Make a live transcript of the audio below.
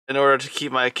In order to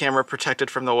keep my camera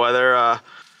protected from the weather, I'm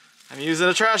using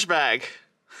a trash bag.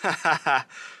 I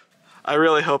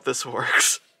really hope this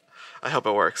works. I hope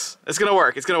it works. It's gonna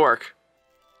work, it's gonna work.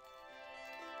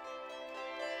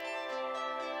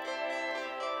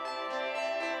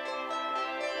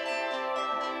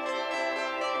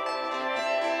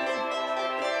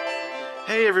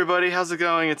 Hey everybody, how's it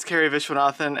going? It's Mkiii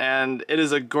Vishwanathan, and it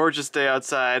is a gorgeous day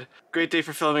outside. Great day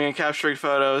for filming and capturing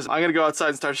photos. I'm gonna go outside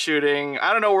and start shooting.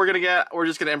 I don't know what we're gonna get. We're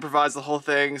just gonna improvise the whole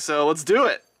thing, so let's do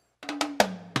it.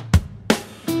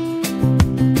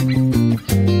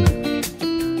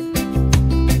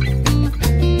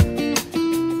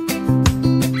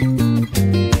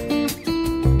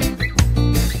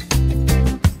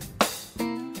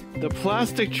 The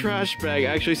plastic trash bag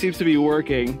actually seems to be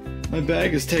working. My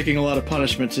bag is taking a lot of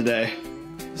punishment today.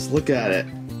 Just look at it.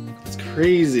 It's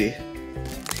crazy.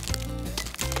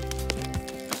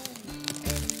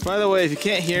 By the way, if you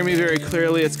can't hear me very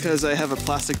clearly, it's because I have a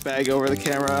plastic bag over the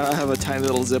camera. I have a tiny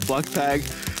little Ziploc bag,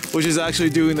 which is actually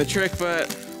doing the trick,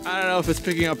 but I don't know if it's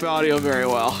picking up audio very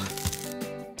well.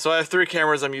 So I have three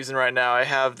cameras I'm using right now. I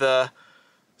have the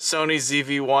Sony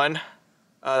ZV-1.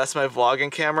 That's my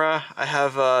vlogging camera. I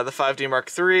have the 5D Mark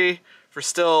III for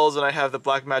stills, and I have the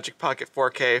Blackmagic Pocket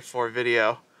 4K for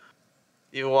video.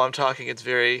 Even while I'm talking, it's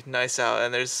very nice out,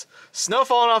 and there's snow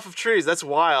falling off of trees. That's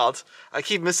wild. I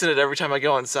keep missing it every time I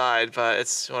go inside, but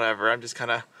it's whatever. I'm just kind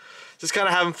of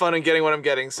having fun and getting what I'm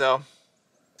getting, so.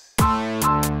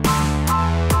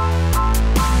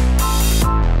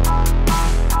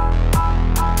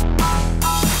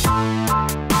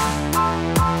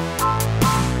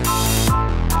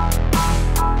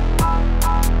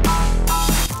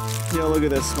 Yo, look at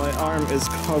this. My arm is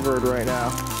covered right now.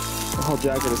 The whole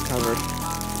jacket is covered.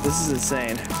 This is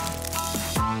insane.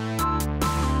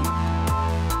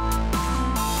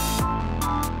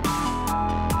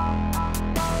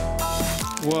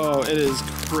 Whoa, it is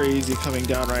crazy coming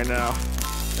down right now.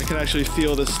 I can actually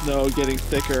feel the snow getting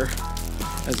thicker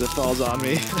as it falls on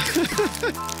me.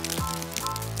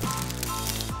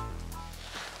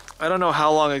 I don't know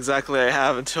how long exactly I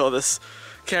have until this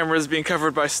camera is being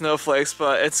covered by snowflakes,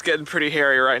 but it's getting pretty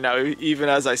hairy right now, even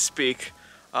as I speak.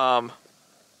 Wow,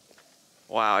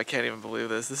 I can't even believe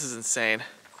this. This is insane.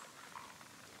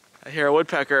 I hear a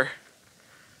woodpecker.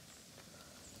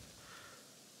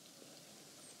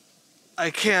 I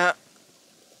can't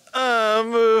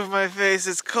move my face.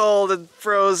 It's cold and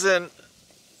frozen.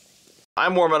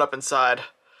 I'm warming up inside.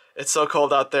 It's so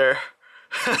cold out there.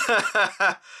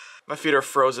 My feet are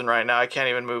frozen right now. I can't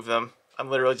even move them. I'm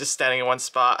literally just standing in one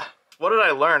spot. What did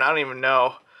I learn? I don't even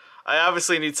know. I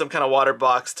obviously need some kind of water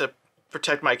box to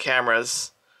protect my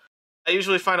cameras. I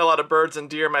usually find a lot of birds and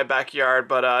deer in my backyard,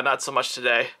 but not so much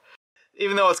today.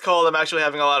 Even though it's cold, I'm actually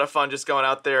having a lot of fun just going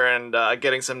out there and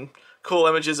getting some cool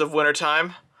images of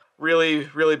wintertime. Really,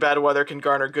 really bad weather can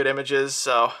garner good images,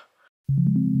 so.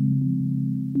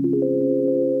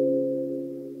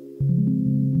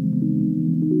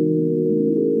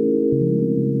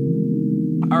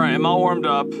 Alright, I'm all warmed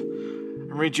up.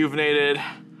 I'm rejuvenated.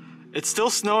 It's still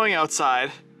snowing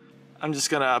outside. I'm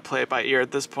just gonna play it by ear at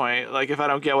this point. Like, if I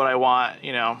don't get what I want,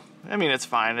 you know, I mean, it's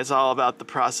fine. It's all about the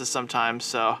process sometimes,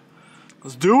 so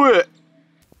let's do it!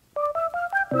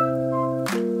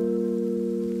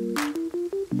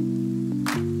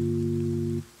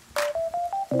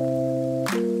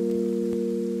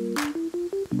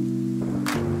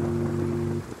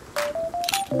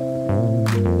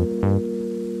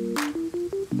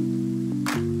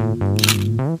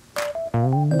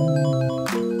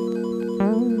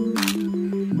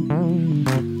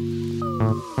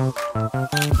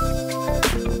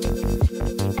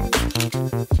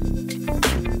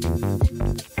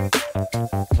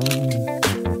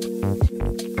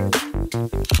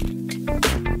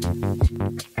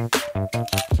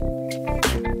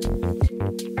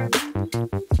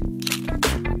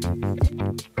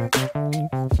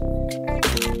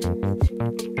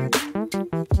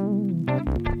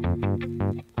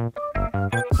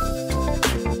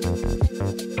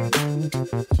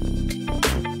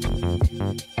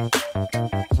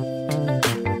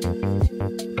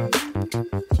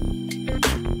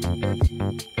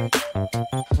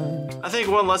 I think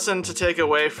one lesson to take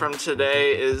away from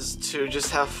today is to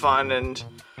just have fun and,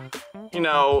 you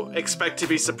know, expect to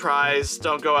be surprised.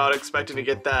 Don't go out expecting to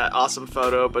get that awesome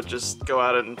photo, but just go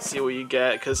out and see what you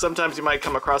get, because sometimes you might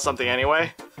come across something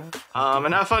anyway,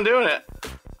 and have fun doing it.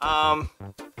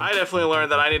 I definitely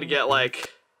learned that I need to get,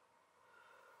 like,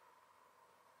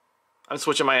 I'm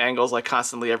switching my angles like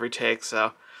constantly every take,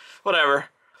 so whatever.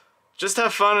 Just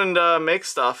have fun and make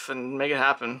stuff and make it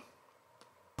happen.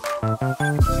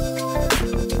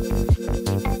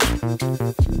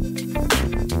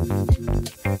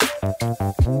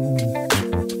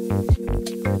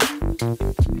 you.